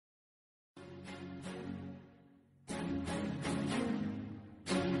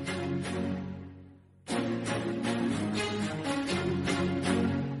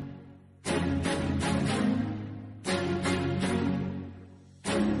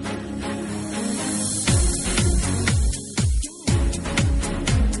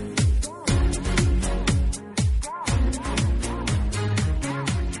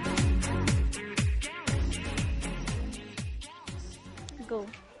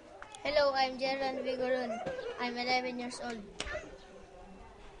Hello, I'm Jeron Vigoron. I'm 11 years old.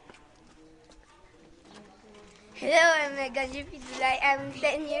 Hello, I'm Megan Jupidulay. I'm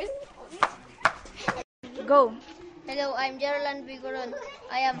 10 years old. Go. Hello, I'm Jeron Vigoron.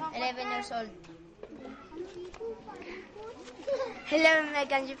 I am 11 years old. Hello, I'm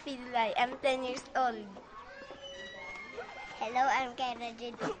Megan Jupidulay. I'm 10 years old. Hello, I'm Kara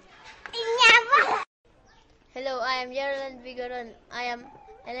Jade. Hello, I am Jeron Vigoron. I am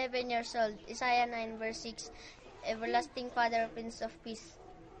 11 years old. Isaiah 9 verse 6. Everlasting Father, Prince of Peace.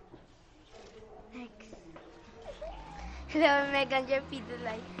 Next. Hello, I'm Megan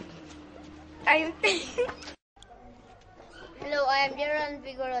Jupidulay. I'm 10. Hello, I am Jeron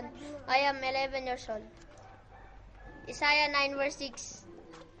Vigoron. I am 11 years old. Isaiah 9 verse 6.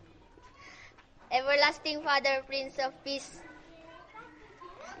 Everlasting Father, Prince of Peace.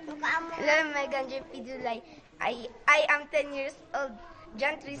 Hello, I'm Megan Jupidulay. I am 10 years old.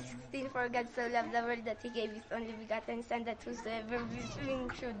 John 3:16, for God so loved the world that He gave His only begotten Son, that whosoever believes in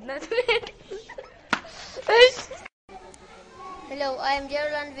Him should not perish. Hello, I am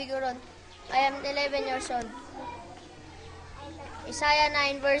Jeron Vigoron. I am 11 years old. Isaiah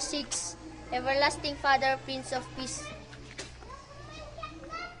 9 verse 6. Everlasting Father, Prince of Peace.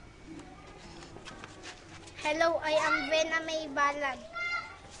 Hello, I am Vena May Balag.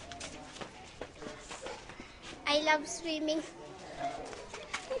 I love swimming.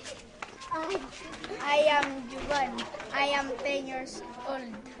 I am Juban. I am 10 years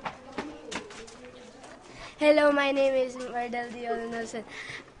old. Hello, my name is Mardal Dionosan.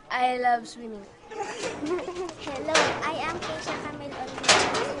 I love swimming. Hello, I am Keisha Camille Olvin.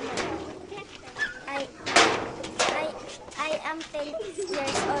 I am 10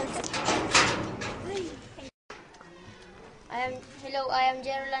 years old. Hello, I am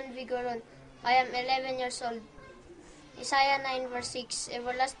Jerolan Vigoron. I am 11 years old. Isaiah 9 verse 6.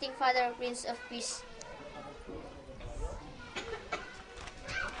 Everlasting Father, Prince of Peace.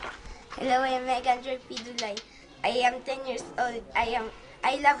 Hello, I am Megan Jupidulay. I am 10 years old. I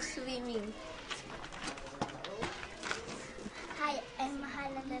love swimming. Hi, I'm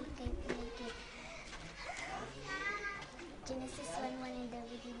Mahala Dalkay Piniki. Genesis 1:1, in the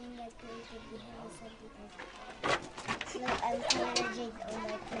beginning God created the heavens and the earth. Hello, I'm Kara Jade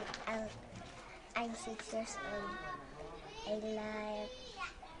Olatnik. I'm 6 years old. I love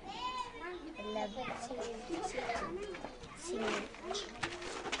singing.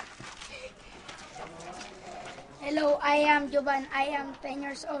 Hello, I am Jovan. I am 10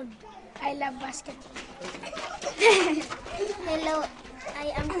 years old. I love basketball. Hello,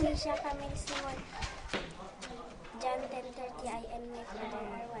 I am Keisha Camille Simon. John 10:30, I and my father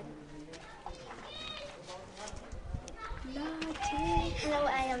are one. Hello,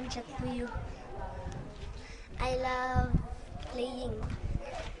 I am Jack Puyu. I love playing.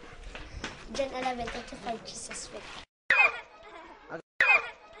 John 11:35, Jesus wept.